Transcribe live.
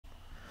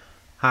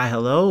Hi,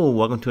 hello.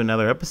 Welcome to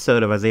another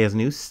episode of Isaiah's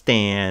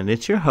Newsstand.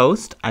 It's your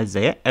host,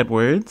 Isaiah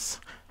Edwards.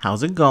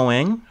 How's it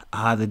going?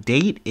 The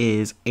date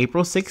is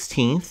April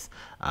 16th,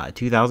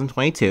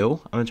 2022. I'm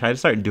going to try to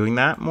start doing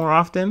that more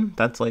often.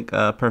 That's like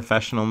a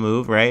professional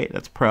move, right?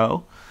 That's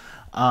pro.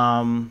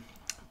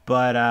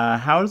 But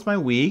how was my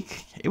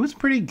week? It was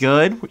pretty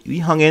good. We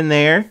hung in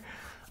there.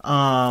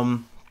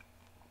 Took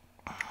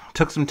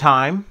some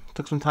time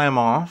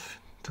off.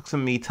 Took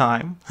some me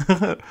time.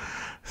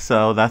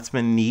 So that's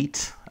been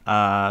neat.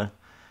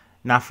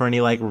 Not for any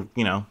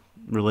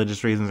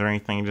religious reasons or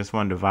anything. Just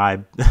wanted to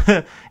vibe.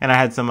 And I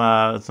had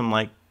some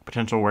like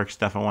potential work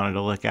stuff I wanted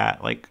to look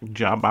at, like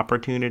job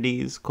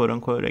opportunities, quote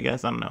unquote, I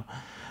guess. I don't know.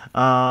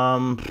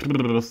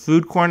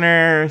 Food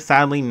corner,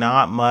 sadly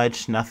not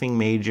much, nothing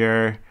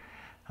major.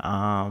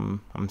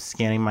 I'm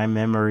scanning my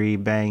memory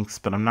banks,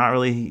 but I'm not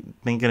really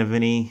thinking of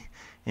any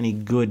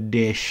good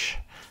dish.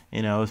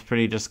 It's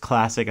pretty just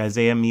classic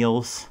Isaiah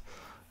meals.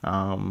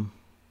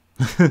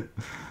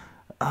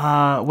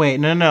 Wait,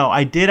 no.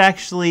 I did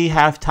actually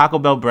have Taco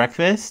Bell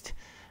breakfast.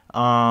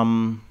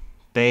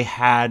 They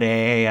had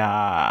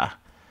a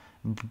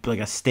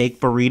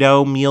steak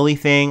burrito mealy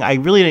thing. I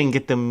really didn't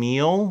get the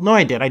meal. No,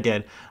 I did.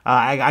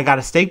 I got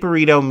a steak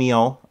burrito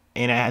meal,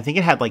 and I think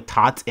it had like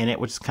tots in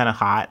it, which is kind of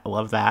hot. I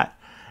love that.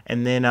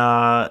 And then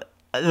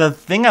the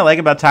thing I like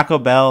about Taco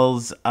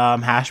Bell's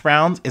hash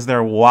browns is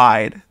they're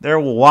wide. They're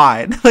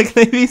wide. Like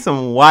they be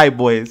some wide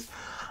boys.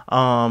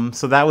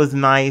 So that was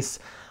nice.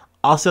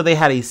 Also, they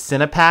had a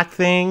Cinepack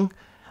thing.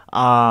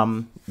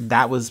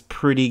 That was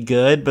pretty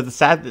good, but it's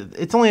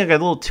only like a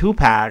little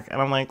 2-pack, and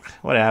I'm like,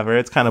 whatever.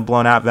 It's kind of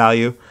blown out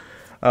value.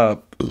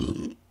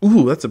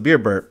 Ooh, that's a beer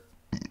burp.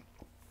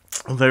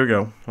 There we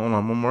go. Hold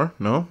on, one more.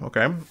 No,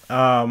 okay.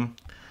 So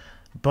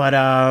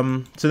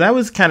that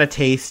was kind of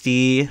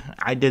tasty.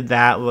 I did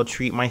that little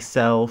treat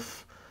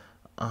myself.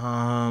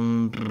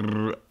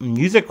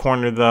 Music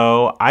corner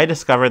though, I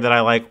discovered that I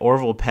like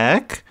Orville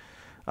Peck.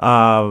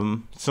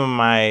 Some of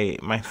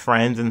my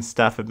friends and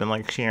stuff have been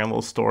like sharing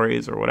little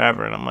stories or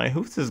whatever, and I'm like,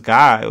 who's this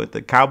guy with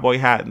the cowboy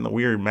hat and the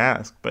weird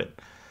mask? But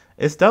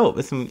it's dope.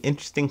 It's some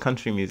interesting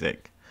country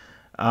music.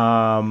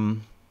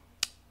 And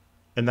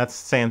that's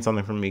saying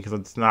something for me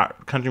because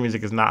country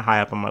music is not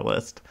high up on my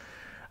list.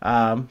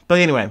 But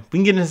anyway, we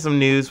can get into some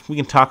news. We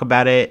can talk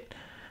about it.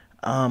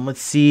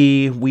 Let's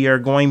see. We are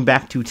going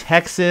back to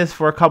Texas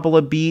for a couple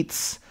of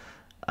beats.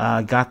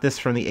 Got this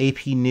from the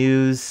AP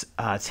News.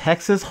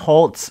 Texas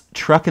halts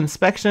truck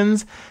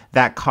inspections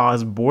that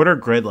cause border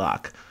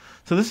gridlock.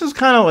 So this is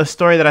kind of a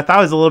story that I thought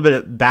was a little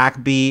bit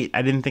backbeat.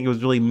 I didn't think it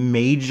was really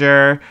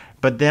major,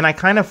 but then I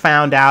kind of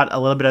found out a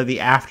little bit of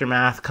the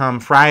aftermath come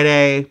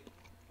Friday.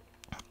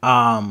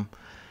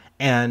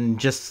 And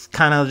just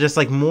kind of just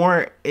like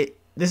more,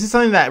 this is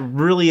something that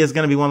really is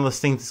going to be one of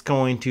those things that's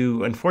going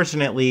to,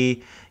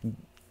 unfortunately,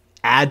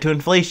 add to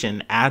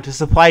inflation, add to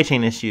supply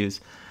chain issues.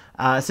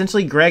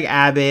 Essentially, Greg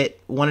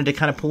Abbott wanted to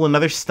kind of pull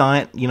another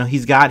stunt.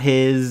 He's got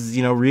his,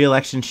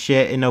 re-election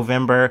shit in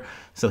November,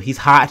 so he's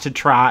hot to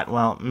trot.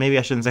 Well, maybe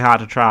I shouldn't say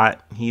hot to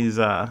trot. He's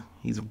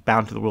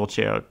bound to the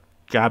wheelchair.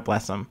 God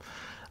bless him.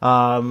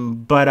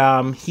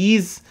 But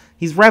he's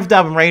revved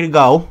up and ready to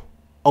go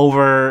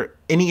over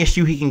any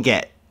issue he can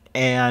get.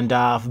 And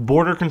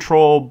border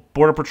control,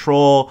 border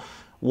patrol,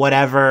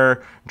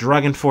 whatever,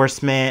 drug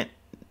enforcement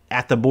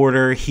at the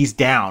border, he's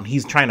down.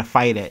 He's trying to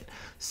fight it.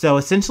 So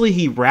essentially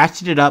he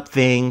ratcheted up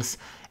things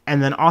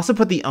and then also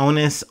put the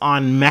onus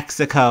on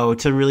Mexico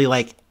to really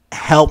like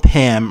help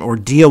him or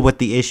deal with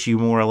the issue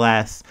more or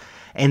less.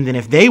 And then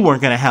if they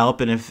weren't going to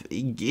help and if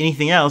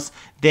anything else,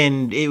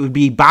 then it would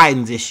be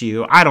Biden's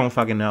issue. I don't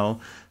fucking know.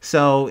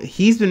 So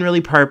he's been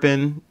really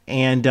perping,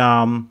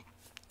 and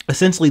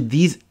essentially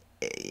these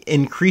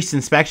increased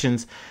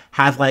inspections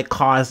have like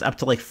caused up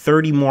to like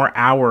 30 more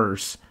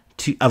hours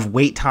of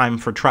wait time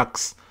for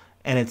trucks.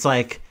 And it's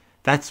like,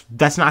 that's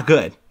not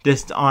good.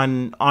 Just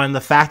on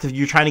the fact that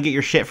you're trying to get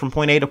your shit from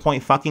point A to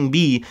point fucking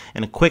B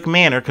in a quick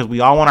manner, because we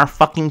all want our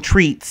fucking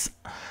treats.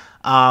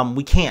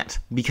 We can't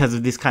because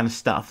of this kind of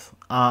stuff.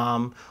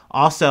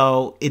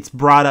 Also, it's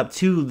brought up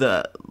too.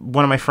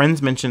 One of my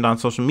friends mentioned on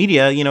social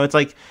media, it's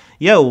like,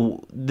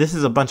 yo, this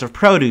is a bunch of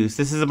produce.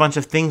 This is a bunch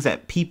of things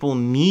that people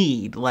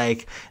need,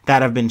 like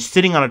that have been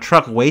sitting on a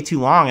truck way too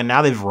long and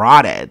now they've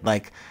rotted.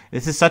 Like,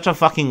 this is such a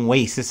fucking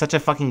waste. It's such a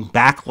fucking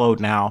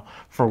backload now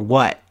for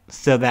what?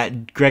 So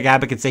that Greg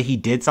Abbott could say he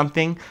did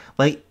something.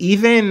 Like,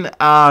 even,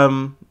 law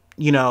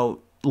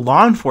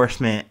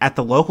enforcement at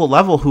the local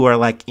level who are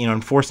like,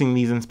 enforcing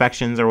these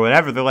inspections or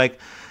whatever, they're like,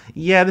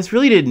 yeah, this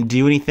really didn't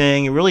do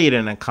anything. It really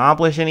didn't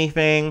accomplish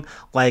anything.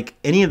 Like,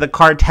 any of the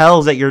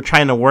cartels that you're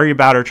trying to worry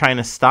about or trying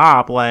to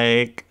stop,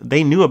 like,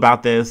 they knew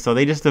about this, so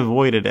they just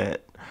avoided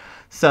it.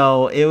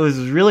 So it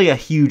was really a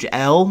huge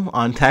L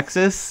on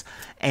Texas.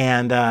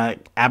 And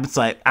Abbott's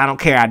like, I don't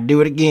care. I'd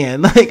do it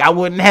again. Like, I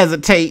wouldn't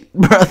hesitate,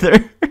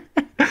 brother.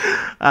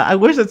 I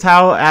wish that's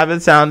how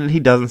Abbott sounded. He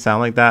doesn't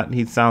sound like that.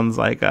 He sounds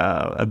like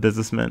a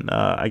businessman,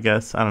 I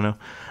guess. I don't know.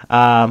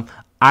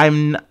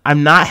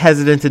 I'm not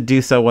hesitant to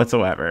do so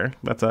whatsoever.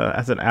 That's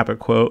an Abbott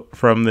quote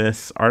from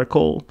this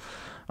article.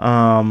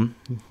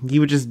 He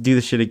would just do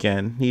the shit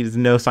again. He has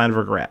no sign of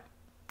regret.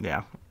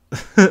 Yeah.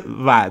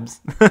 Vibes.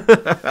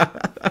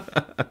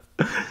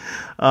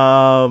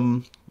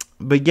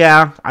 But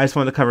yeah, I just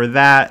wanted to cover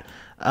that.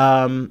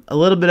 A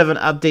little bit of an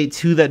update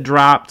too that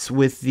dropped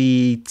with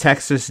the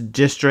Texas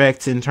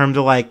district in terms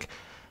of like,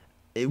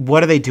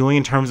 what are they doing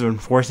in terms of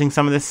enforcing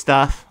some of this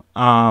stuff?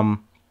 Got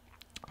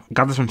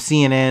this from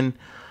CNN.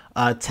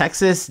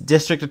 Texas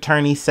district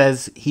attorney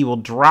says he will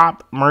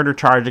drop murder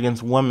charge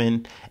against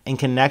woman in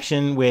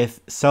connection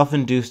with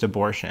self-induced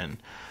abortion.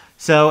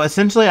 So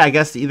essentially, I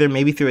guess either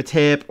maybe through a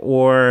tip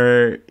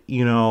or,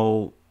 you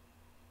know,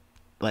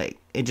 like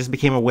it just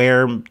became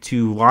aware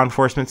to law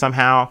enforcement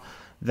somehow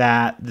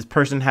that this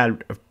person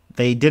had,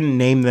 they didn't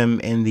name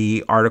them in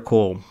the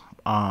article,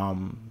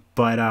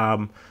 but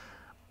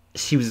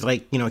she was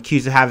like, you know,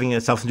 accused of having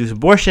a self-induced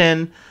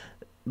abortion.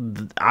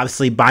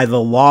 Obviously, by the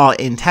law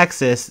in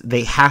Texas,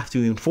 they have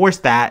to enforce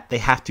that. They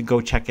have to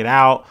go check it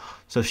out.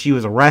 So she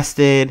was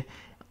arrested.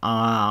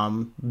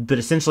 But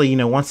essentially, you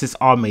know, once this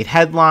all made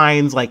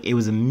headlines, like it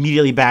was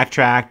immediately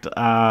backtracked.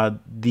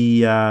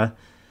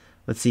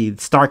 Let's see,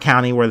 Starr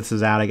County, where this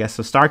is at, I guess.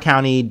 So Starr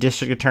County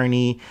District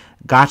Attorney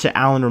Gotcha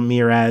Allen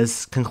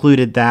Ramirez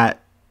concluded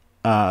that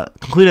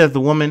the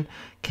woman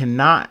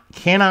cannot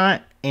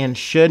and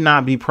should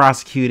not be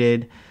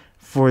prosecuted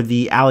for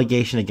the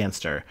allegation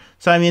against her.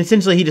 So I mean,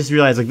 essentially, he just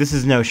realized like this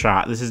is no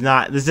shot. This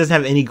doesn't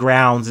have any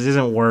grounds. This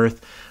isn't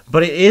worth.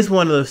 But it is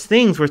one of those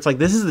things where it's like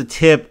this is the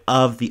tip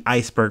of the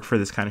iceberg for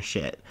this kind of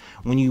shit.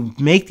 When you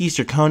make these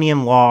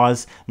draconian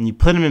laws and you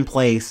put them in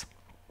place,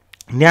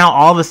 now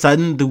all of a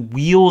sudden the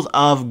wheels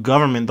of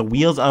government, the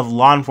wheels of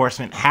law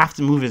enforcement have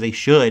to move as they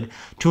should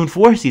to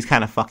enforce these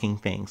kind of fucking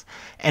things.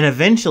 And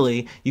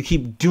eventually you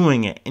keep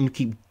doing it and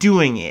keep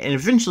doing it. And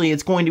eventually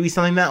it's going to be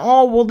something that,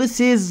 oh, well, this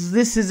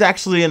is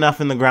actually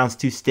enough in the grounds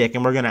to stick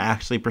and we're going to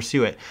actually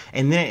pursue it.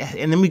 And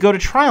then we go to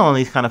trial on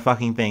these kind of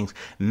fucking things.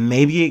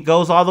 Maybe it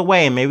goes all the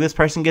way and maybe this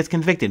person gets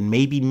convicted.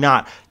 Maybe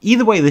not.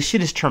 Either way, this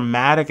shit is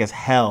traumatic as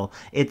hell.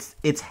 It's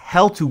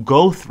hell to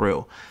go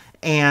through.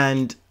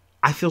 And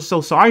I feel so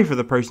sorry for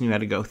the person who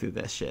had to go through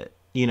this shit.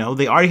 You know,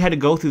 they already had to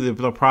go through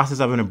the process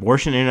of an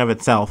abortion in and of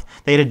itself.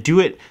 They had to do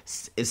it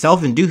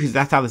self-induced.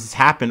 That's how this has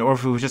happened. Or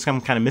if it was just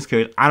some kind of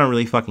miscarriage, I don't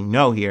really fucking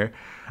know here.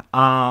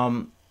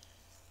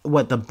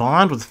 What the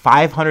bond was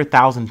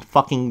 $500,000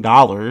 fucking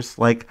dollars.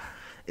 Like,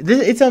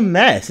 it's a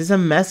mess. It's a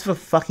mess of a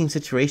fucking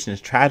situation.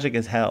 It's tragic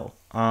as hell.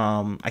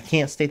 I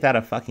can't state that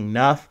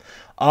enough.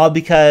 All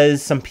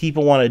because some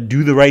people want to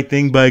do the right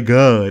thing by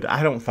God.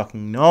 I don't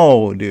fucking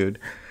know, dude.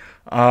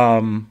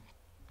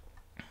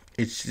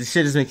 This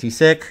shit just makes me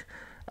sick.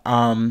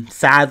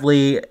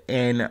 Sadly,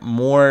 in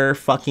more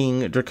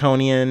fucking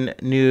draconian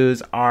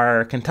news,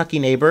 our Kentucky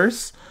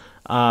neighbors,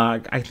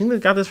 I think they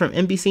got this from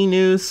NBC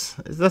News.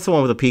 That's the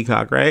one with the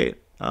peacock, right?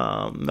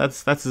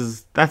 That's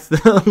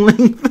the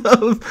length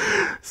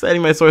of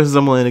citing my sources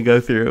I'm willing to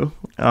go through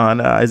on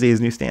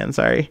Isaiah's newsstand.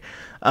 Sorry,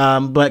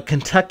 but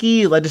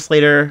Kentucky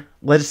legislature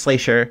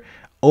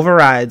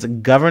overrides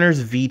governor's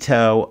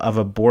veto of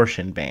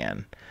abortion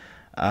ban.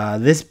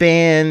 This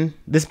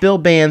bill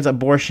bans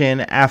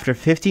abortion after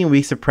 15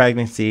 weeks of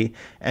pregnancy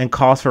and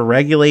calls for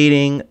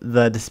regulating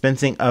the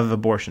dispensing of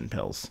abortion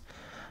pills.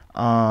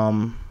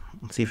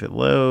 Let's see if it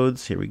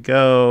loads. Here we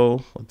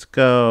go. Let's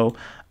go.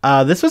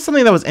 This was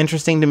something that was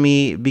interesting to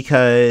me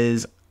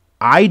because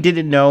I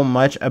didn't know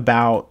much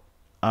about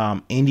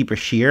Andy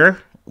Beshear,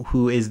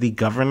 who is the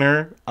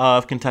governor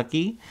of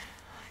Kentucky.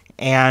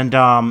 And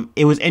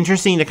it was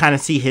interesting to kind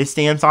of see his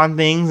stance on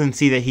things and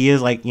see that he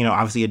is like, you know,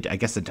 obviously, I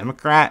guess a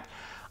Democrat.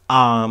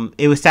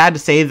 It was sad to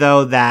say,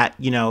 though, that,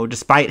 you know,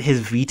 despite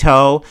his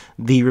veto,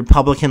 the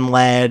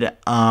Republican-led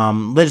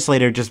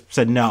legislator just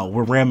said, no,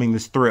 we're ramming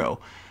this through.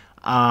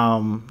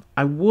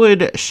 I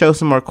would show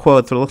some more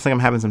quotes, but it looks like I'm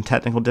having some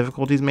technical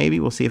difficulties, maybe.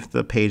 We'll see if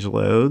the page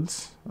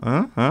loads.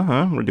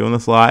 We're doing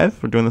this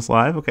live.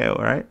 Okay,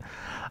 all right.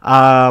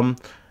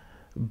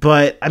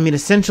 But, I mean,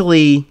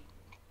 essentially,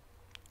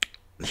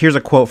 here's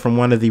a quote from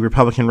one of the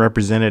Republican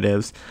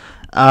representatives.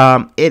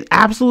 It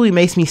absolutely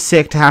makes me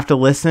sick to have to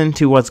listen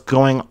to what's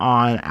going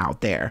on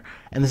out there.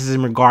 And this is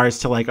in regards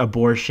to like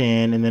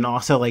abortion and then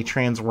also like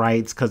trans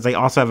rights, because they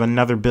also have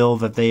another bill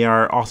that they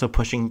are also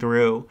pushing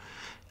through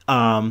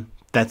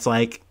that's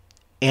like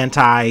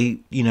anti,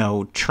 you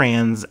know,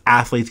 trans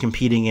athletes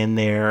competing in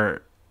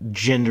their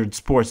gendered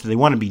sports. So they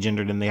want to be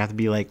gendered and they have to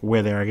be like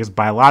where they're, I guess,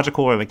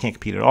 biological, or they can't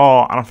compete at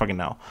all. I don't fucking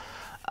know.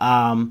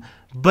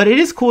 But it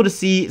is cool to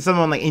see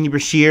someone like Andy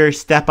Beshear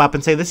step up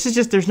and say, this is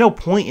just, there's no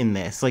point in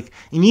this. Like,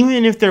 and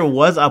even if there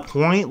was a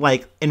point,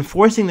 like,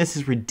 enforcing this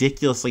is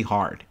ridiculously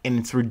hard.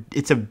 And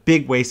it's a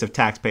big waste of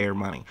taxpayer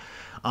money.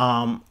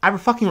 I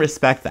fucking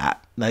respect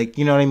that. Like,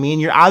 you know what I mean?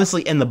 You're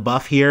obviously in the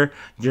buff here.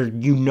 You're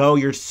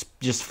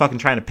just fucking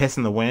trying to piss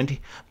in the wind.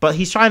 But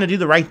he's trying to do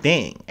the right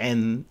thing.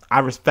 And I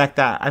respect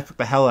that. I took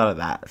the hell out of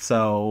that.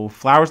 So,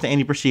 flowers to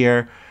Andy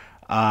Beshear.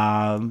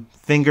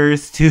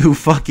 Fingers to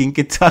fucking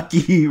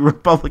Kentucky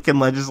Republican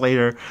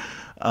legislator.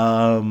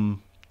 Got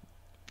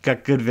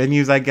good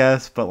venues, I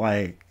guess, but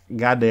like,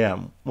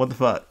 goddamn, what the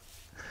fuck?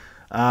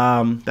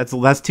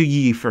 That's too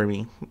yee for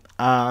me.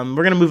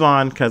 We're gonna move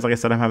on because, like I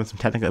said, I'm having some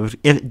technical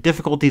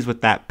difficulties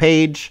with that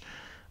page.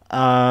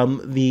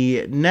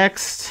 The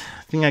next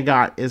thing I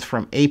got is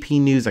from AP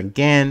News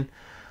again.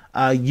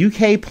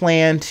 UK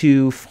plan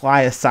to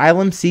fly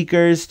asylum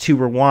seekers to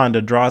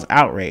Rwanda draws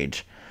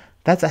outrage.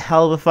 That's a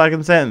hell of a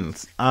fucking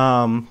sentence.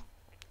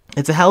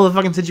 It's a hell of a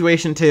fucking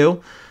situation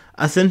too.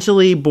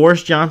 Essentially,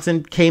 Boris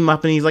Johnson came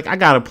up and he's like, I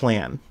got a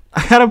plan.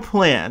 I got a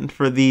plan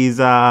for these,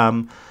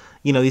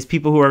 these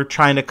people who are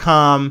trying to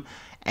come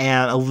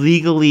and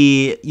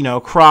illegally,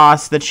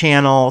 cross the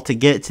channel to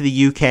get to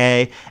the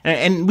UK.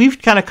 And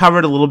we've kind of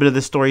covered a little bit of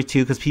this story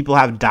too, because people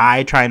have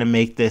died trying to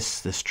make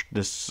this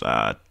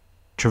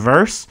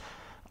traverse,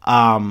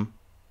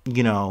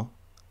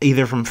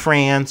 either from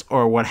France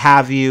or what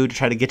have you, to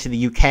try to get to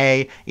the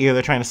UK. Either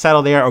they're trying to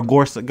settle there or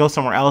go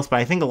somewhere else. But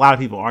I think a lot of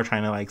people are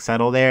trying to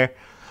settle there.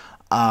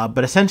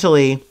 But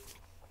essentially,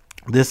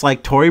 this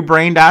Tory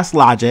brained ass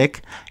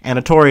logic, and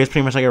a Tory is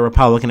pretty much like a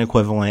Republican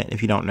equivalent,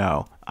 if you don't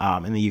know,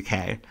 in the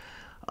UK.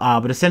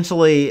 But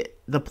essentially,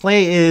 the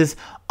play is,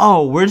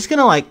 we're just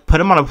gonna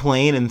put him on a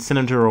plane and send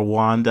him to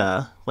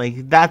Rwanda.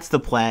 That's the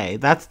play.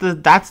 That's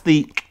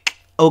the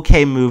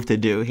okay move to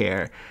do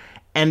here.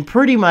 And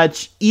pretty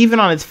much, even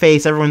on its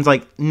face, everyone's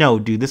like, no,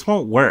 dude, this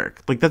won't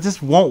work. That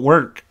just won't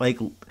work.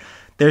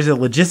 There's a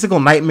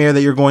logistical nightmare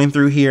that you're going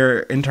through here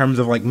in terms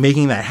of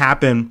making that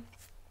happen.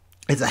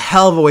 It's a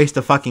hell of a waste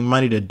of fucking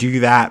money to do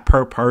that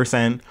per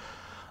person.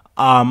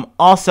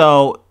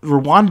 Also,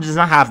 Rwanda does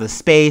not have the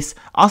space.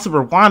 Also,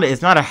 Rwanda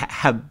is not a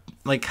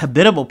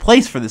habitable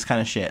place for this kind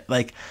of shit.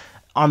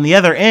 On the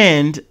other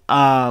end,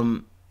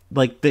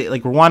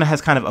 Rwanda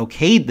has kind of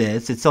okayed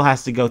this. It still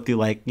has to go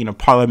through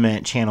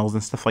parliament channels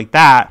and stuff like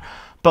that.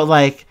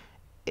 But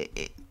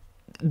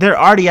they're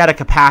already at a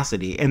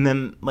capacity. And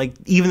then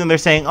even though they're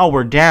saying,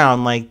 we're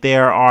down,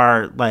 there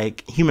are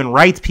human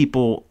rights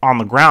people on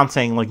the ground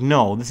saying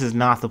no, this is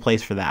not the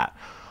place for that.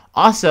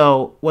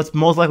 Also, what's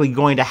most likely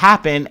going to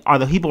happen are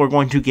the people who are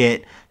going to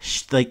get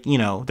they're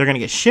going to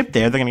get shipped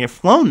there. They're going to get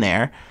flown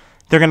there.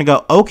 They're going to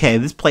go, okay,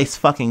 this place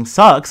fucking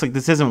sucks.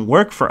 This doesn't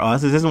work for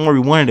us. This isn't where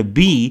we wanted to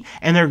be.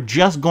 And they're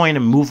just going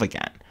to move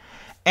again.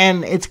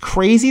 And it's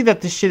crazy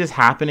that this shit is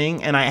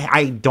happening. And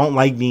I don't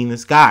like being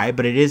this guy,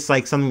 but it is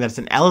something that's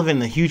an elephant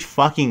in a huge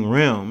fucking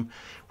room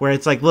where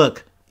it's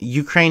look,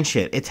 Ukraine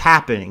shit, it's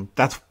happening.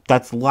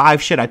 That's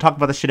live shit. I talk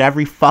about this shit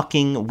every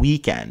fucking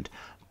weekend.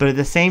 But at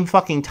the same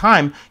fucking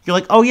time,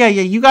 you're oh yeah,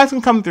 you guys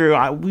can come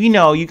through. We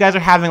know you guys are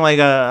having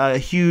a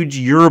huge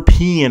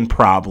European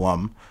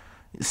problem.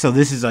 So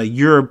this is a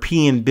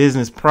European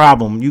business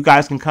problem. You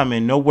guys can come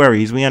in, no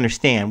worries. We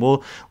understand.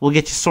 We'll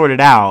get you sorted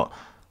out.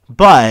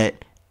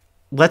 But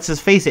let's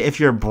just face it, if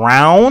you're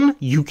brown,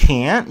 you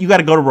can't. You got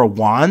to go to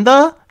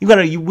Rwanda.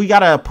 We got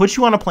to put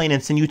you on a plane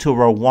and send you to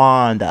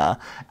Rwanda.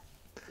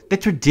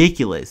 That's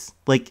ridiculous.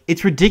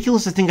 It's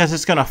ridiculous to think that's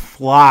just gonna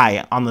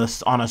fly on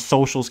a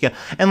social scale.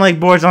 And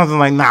Boris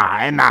Johnson's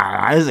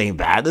nah, this ain't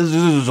bad. This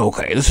is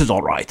okay. This is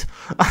all right.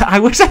 I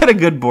wish I had a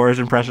good Boris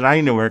impression. I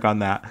need to work on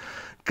that.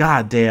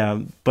 God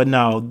damn. But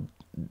no,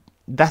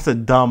 that's a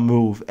dumb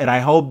move. And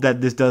I hope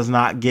that this does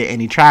not get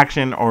any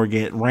traction or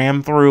get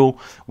rammed through.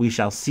 We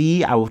shall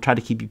see. I will try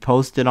to keep you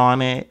posted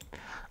on it.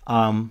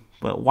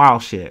 But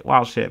wild shit,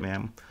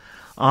 man.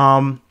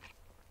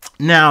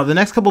 Now, the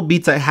next couple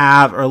beats I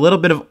have are a little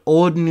bit of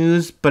old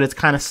news, but it's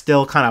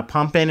still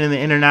pumping in the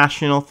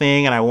international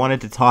thing, and I wanted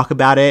to talk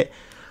about it.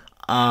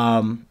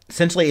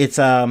 Essentially, it's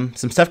some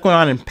stuff going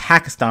on in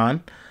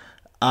Pakistan.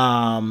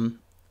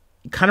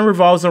 Kind of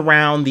revolves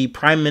around the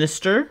prime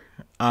minister.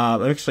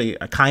 Actually,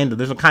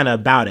 there's a kind of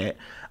about it.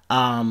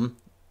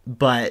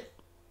 But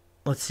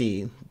let's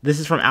see. This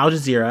is from Al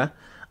Jazeera.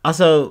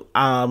 Also,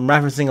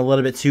 referencing a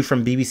little bit too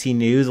from BBC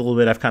News, a little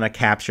bit I've kind of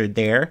captured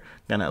there.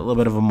 Then a little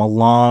bit of a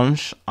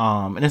melange.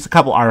 And it's a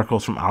couple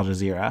articles from Al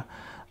Jazeera.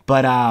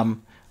 But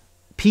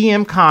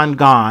PM Khan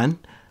gone.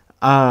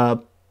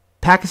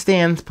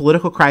 Pakistan's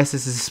political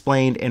crisis is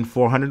explained in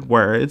 400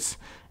 words.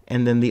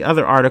 And then the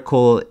other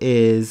article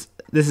is,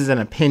 this is an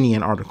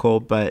opinion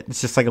article, but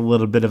it's just a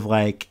little bit of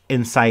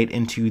insight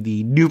into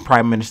the new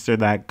prime minister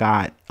that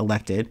got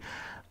elected.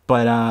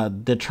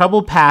 But the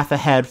troubled path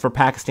ahead for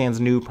Pakistan's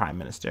new prime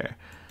minister.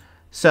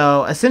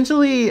 So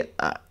essentially,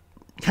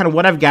 kind of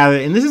what I've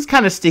gathered, and this is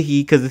kind of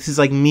sticky because this is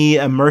me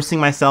immersing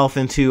myself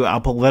into a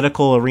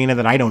political arena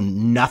that I know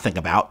nothing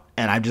about,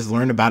 and I just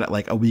learned about it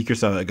a week or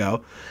so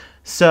ago.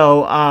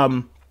 So,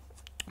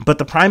 but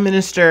the prime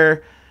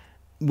minister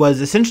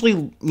was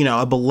essentially,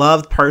 a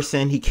beloved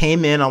person. He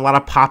came in a lot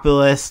of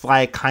populist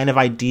kind of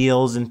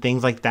ideals and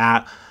things like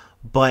that,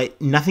 but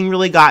nothing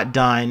really got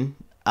done.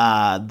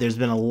 There's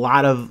been a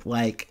lot of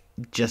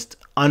just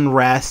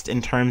unrest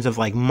in terms of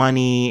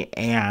money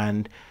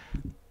and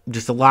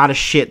just a lot of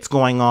shit's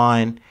going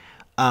on.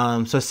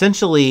 So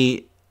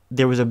essentially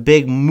there was a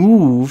big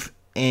move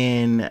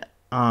in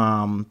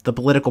the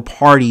political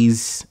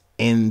parties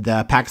in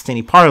the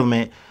Pakistani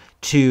parliament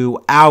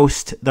to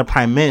oust the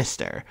prime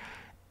minister.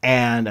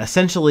 And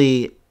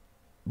essentially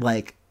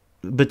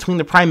between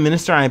the prime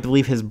minister and I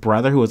believe his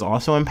brother, who was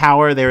also in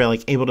power, they were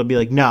like able to be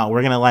like, no,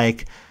 we're gonna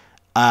like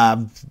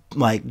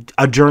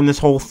adjourn this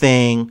whole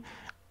thing,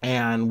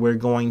 and we're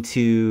going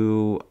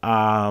to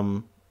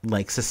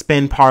like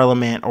suspend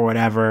parliament or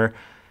whatever.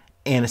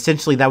 And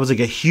essentially that was like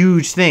a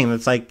huge thing.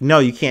 That's like, no,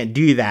 you can't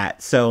do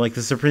that. So like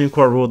the Supreme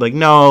Court ruled like,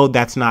 no,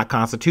 that's not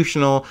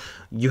constitutional.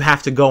 You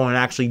have to go and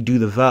actually do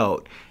the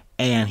vote.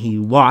 And he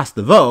lost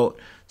the vote,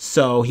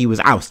 so he was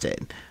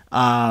ousted.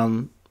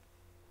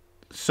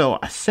 So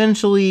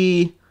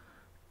essentially,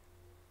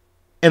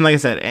 and like I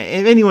said,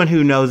 if anyone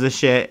who knows this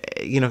shit,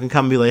 can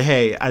come and be like,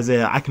 hey,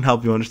 Isaiah, I can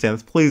help you understand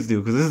this. Please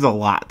do, because this is a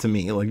lot to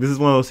me. Like, this is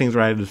one of those things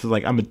where I just was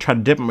like, I'm going to try to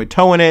dip my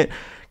toe in it,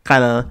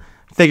 kind of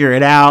figure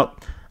it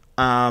out.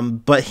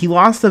 But he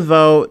lost the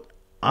vote.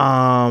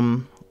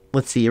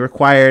 Let's see, it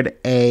required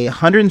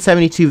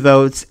 172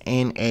 votes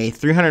in a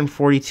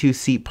 342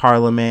 seat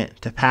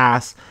parliament to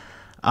pass.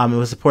 It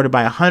was supported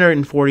by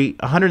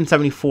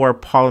 174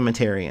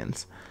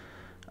 parliamentarians.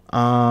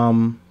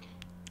 Let's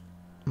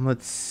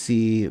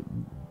see.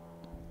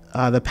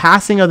 The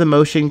passing of the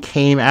motion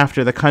came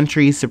after the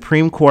country's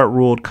Supreme Court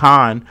ruled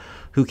Khan,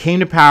 who came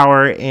to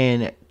power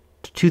in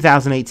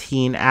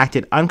 2018,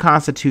 acted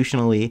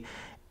unconstitutionally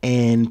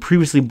and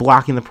previously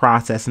blocking the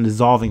process and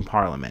dissolving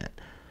parliament.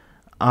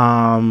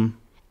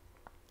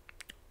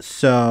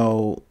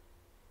 So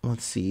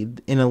let's see.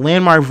 In a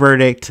landmark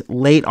verdict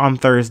late on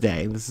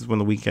Thursday, this is when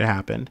the weekend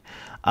happened,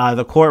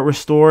 the court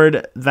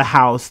restored the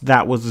House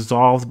that was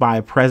dissolved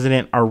by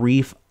President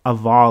Arif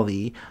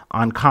Alvi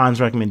on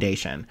Khan's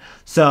recommendation.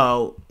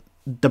 So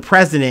the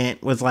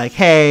president was like,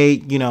 hey,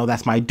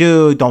 that's my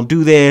dude, don't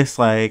do this.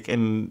 Like,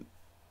 and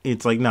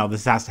it's like, no,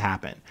 this has to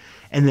happen.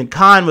 And then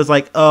Khan was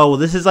like, oh, well,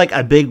 this is like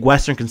a big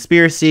Western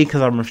conspiracy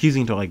because I'm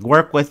refusing to like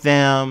work with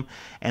them,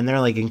 and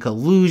they're like in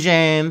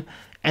collusion.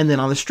 And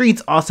then on the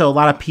streets, also, a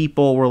lot of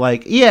people were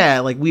like, yeah,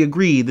 like we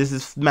agree, this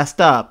is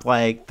messed up.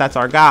 Like, that's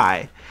our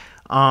guy.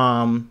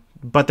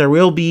 But there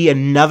will be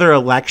another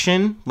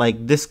election.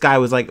 Like, this guy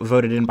was like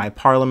voted in by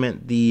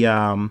parliament. The,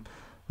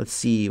 let's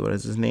see, what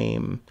is his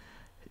name?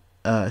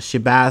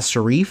 Shehbaz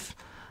Sharif.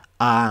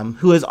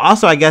 Who has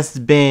also, I guess,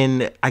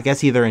 been,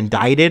 either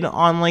indicted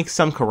on, like,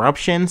 some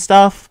corruption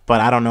stuff,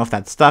 but I don't know if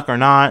that's stuck or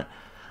not.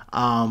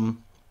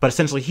 But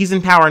essentially, he's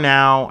in power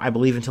now, I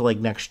believe, until, like,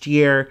 next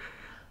year.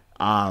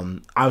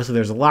 Obviously,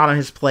 there's a lot on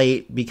his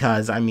plate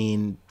because,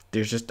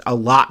 there's just a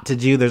lot to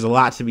do. There's a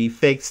lot to be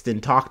fixed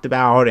and talked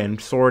about and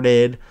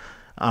sorted.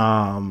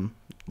 Like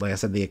I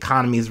said, the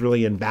economy is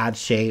really in bad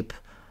shape.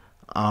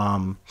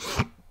 But,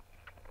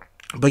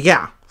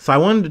 yeah. So I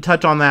wanted to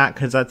touch on that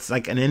because that's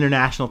like an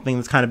international thing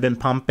that's kind of been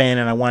pumping,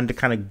 and I wanted to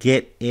kind of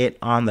get it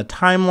on the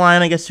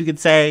timeline, I guess you could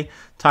say.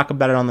 Talk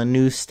about it on the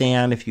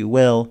newsstand, if you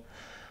will.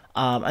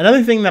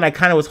 Another thing that I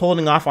kind of was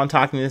holding off on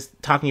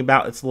talking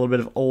about, it's a little bit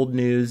of old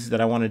news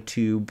that I wanted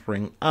to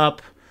bring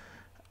up.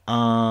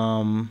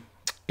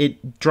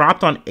 It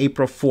dropped on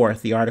April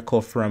 4th, the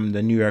article from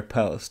the New York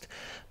Post.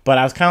 But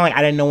I was kind of like,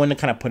 I didn't know when to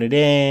kind of put it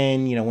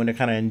in, when to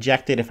kind of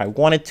inject it, if I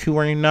wanted to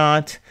or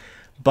not.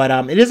 But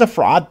it is a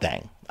fraud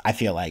thing, I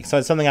feel like. So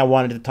it's something I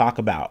wanted to talk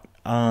about.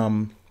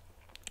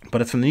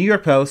 But it's from the New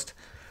York Post.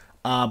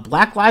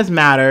 Black Lives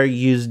Matter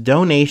used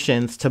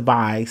donations to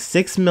buy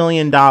 $6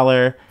 million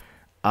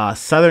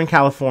Southern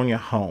California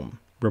home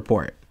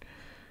report.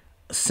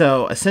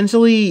 So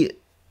essentially,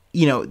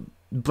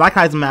 Black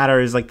Lives Matter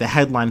is like the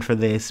headline for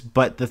this,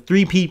 but the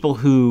three people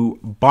who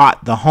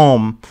bought the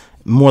home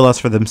more or less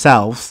for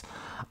themselves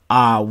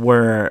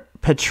were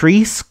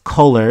Patrice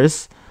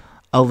Cullors,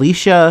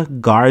 Alicia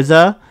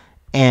Garza,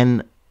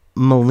 and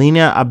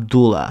Melina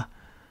Abdullah.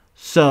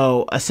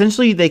 So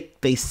essentially,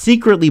 they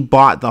secretly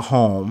bought the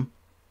home,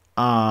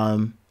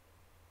 while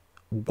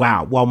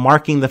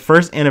marking the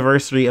first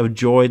anniversary of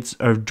George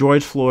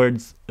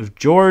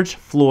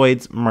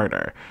Floyd's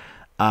murder.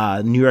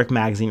 New York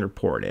Magazine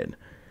reported.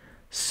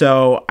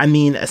 So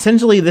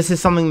essentially, this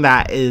is something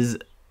that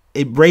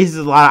it raises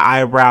a lot of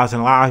eyebrows,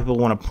 and a lot of people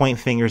want to point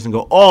fingers and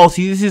go, oh,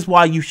 see, this is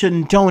why you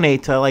shouldn't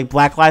donate to like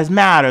Black Lives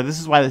Matter. This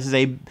is why this is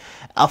a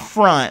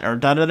front, or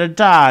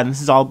da-da-da-da, and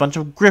this is all a bunch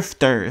of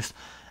grifters.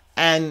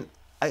 And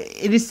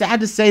it is sad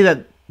to say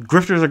that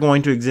grifters are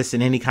going to exist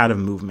in any kind of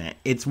movement.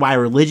 It's why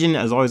religion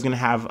is always going to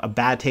have a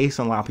bad taste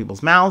in a lot of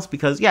people's mouths,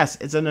 because yes,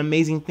 it's an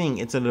amazing thing.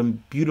 It's a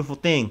beautiful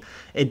thing.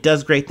 It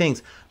does great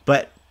things.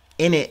 But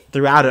in it,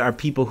 throughout it, are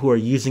people who are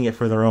using it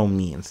for their own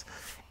means.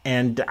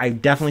 And I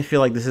definitely feel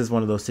like this is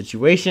one of those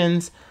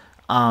situations.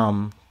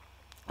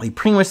 It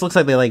pretty much looks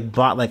like they like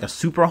bought like a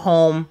super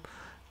home,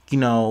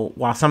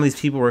 while some of these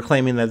people were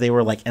claiming that they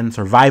were like in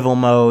survival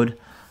mode.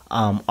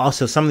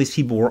 Also, some of these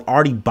people were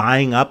already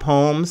buying up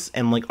homes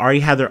and like already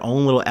had their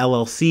own little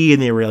LLC,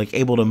 and they were like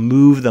able to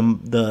move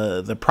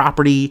the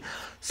property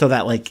so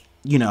that like,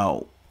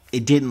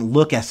 it didn't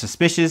look as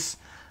suspicious.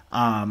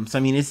 So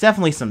it's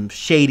definitely some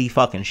shady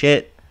fucking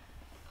shit.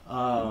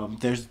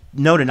 There's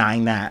no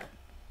denying that.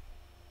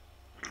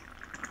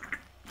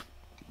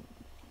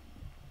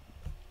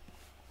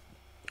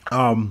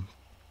 And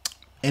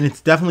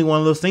it's definitely one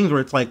of those things where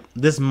it's like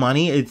this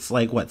money, it's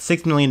like what,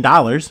 $6 million.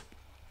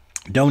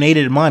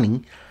 donated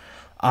money,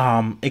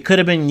 it could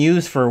have been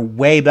used for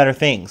way better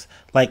things.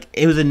 Like,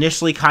 it was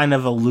initially kind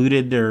of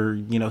alluded or,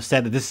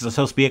 said that this is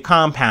supposed to be a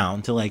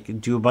compound to, like,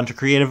 do a bunch of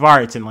creative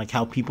arts and, like,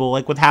 help people,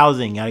 like, with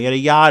housing, yada, yada,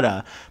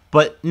 yada.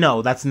 But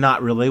no, that's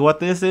not really what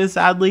this is,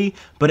 sadly.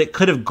 But it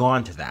could have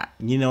gone to that.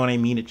 You know what I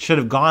mean? It should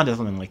have gone to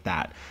something like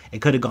that. It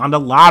could have gone to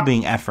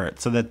lobbying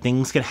efforts so that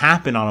things could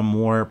happen on a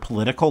more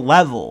political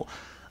level.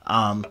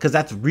 Because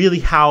that's really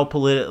how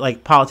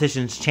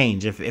politicians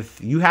change.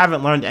 If you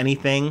haven't learned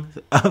anything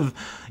of,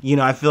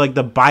 I feel like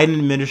the Biden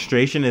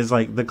administration is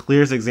like the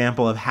clearest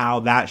example of how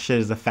that shit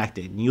is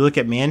affected. You look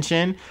at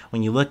Manchin,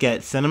 when you look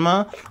at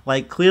cinema,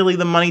 like, clearly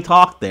the money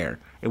talked there.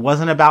 It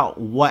wasn't about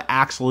what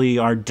actually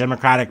are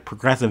democratic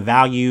progressive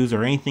values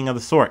or anything of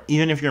the sort.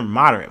 Even if you're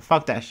moderate,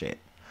 fuck that shit.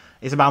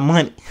 It's about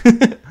money.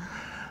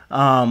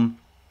 So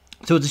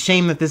it's a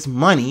shame that this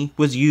money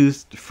was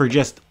used for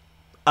just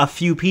a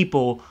few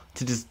people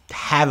to just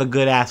have a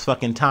good ass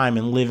fucking time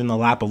and live in the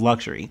lap of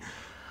luxury.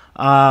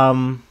 At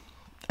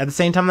the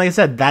same time, like I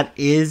said, that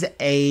is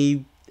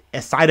a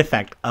side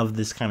effect of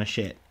this kind of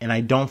shit. And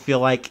I don't feel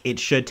like it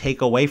should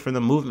take away from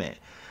the movement.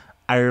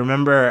 I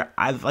remember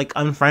I've like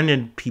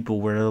unfriended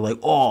people where they're like,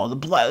 oh, the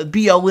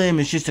BLM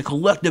is just a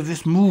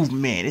collectivist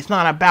movement. It's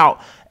not about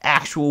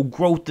actual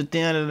growth.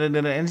 And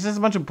it's just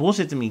a bunch of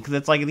bullshit to me, because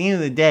it's like, at the end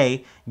of the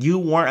day, you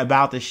weren't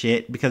about the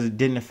shit because it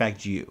didn't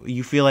affect you.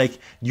 You feel like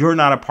you're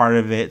not a part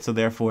of it, so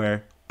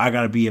therefore I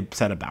gotta be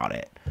upset about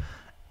it.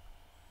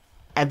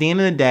 At the end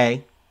of the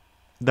day,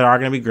 there are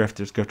going to be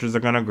grifters. Grifters are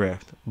going to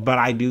grift. But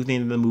I do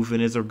think that the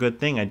movement is a good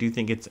thing. I do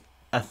think it's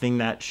a thing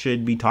that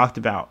should be talked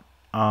about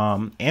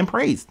and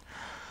praised.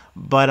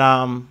 But,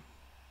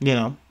 you're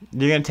going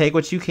to take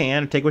what you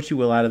can, take what you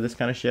will out of this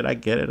kind of shit. I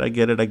get it. But I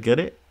didn't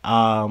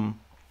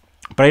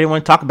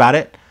want to talk about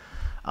it.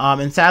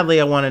 And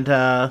sadly, I wanted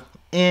to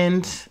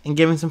end in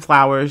giving some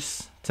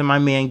flowers to my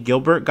man,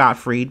 Gilbert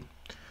Gottfried.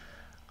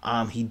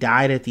 He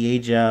died at the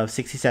age of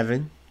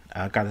 67.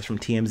 Got this from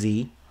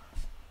TMZ.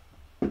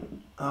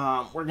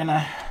 We're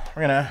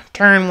gonna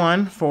turn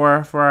one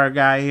for our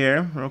guy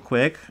here real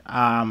quick.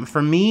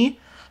 For me,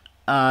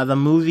 the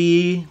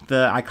movie,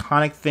 the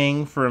iconic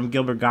thing from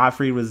Gilbert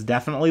Gottfried was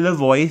definitely the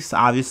voice,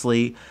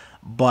 obviously,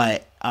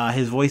 but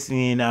his voice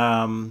in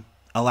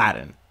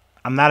Aladdin.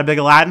 I'm not a big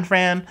Aladdin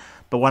fan,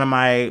 but one of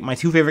my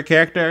two favorite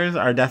characters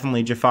are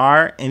definitely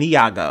Jafar and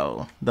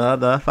Iago,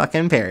 the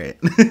fucking parrot.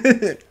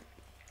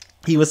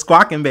 He was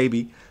squawking,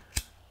 baby.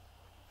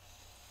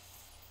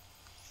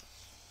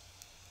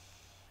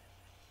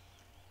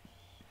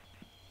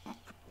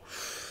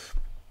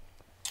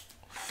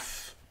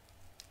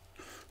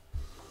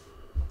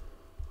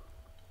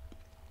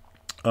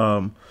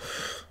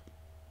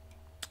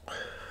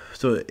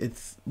 So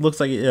it looks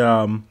like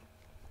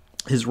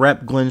his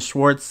rep Glenn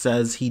Schwartz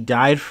says he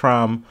died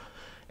from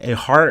a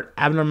heart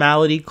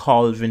abnormality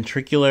called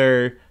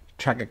ventricular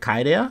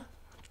tachycardia,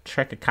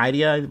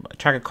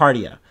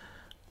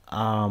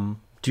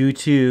 due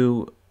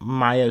to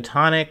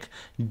myotonic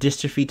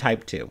dystrophy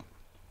type 2.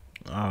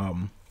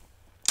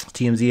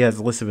 TMZ has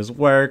a list of his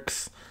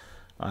works.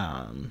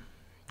 It's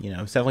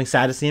definitely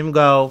sad to see him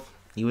go.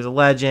 He was a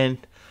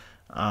legend.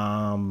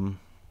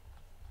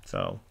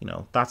 So,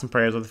 thoughts and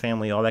prayers with the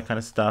family, all that kind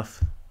of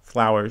stuff.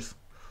 Flowers.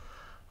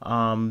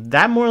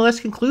 That more or less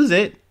concludes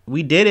it.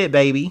 We did it,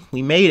 baby.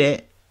 We made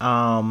it.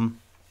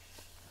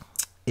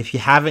 If you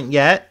haven't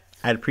yet,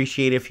 I'd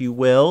appreciate if you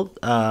will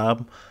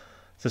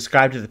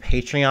subscribe to the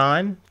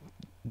Patreon.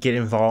 Get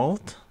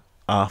involved.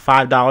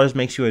 $5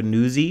 makes you a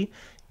newsie.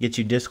 Gets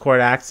you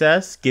Discord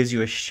access. Gives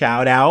you a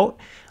shout out.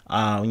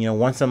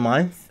 Once a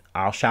month.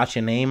 I'll shout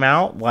your name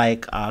out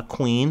like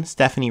Queen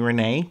Stephanie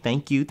Renee.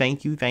 Thank you.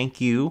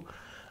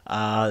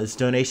 It's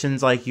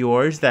donations like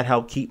yours that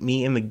help keep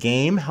me in the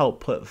game, help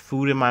put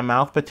food in my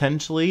mouth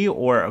potentially,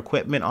 or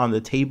equipment on the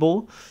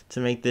table to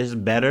make this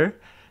better.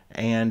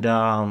 And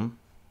I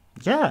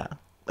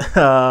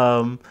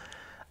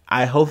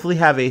hopefully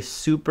have a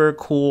super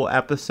cool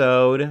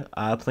episode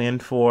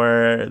planned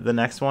for the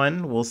next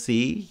one. We'll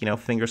see.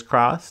 Fingers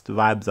crossed,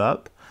 vibes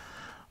up.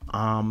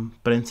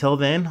 But until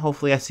then,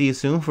 hopefully I see you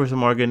soon for some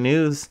more good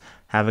news.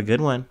 Have a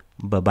good one.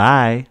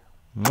 Bye-bye.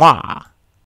 Mwah.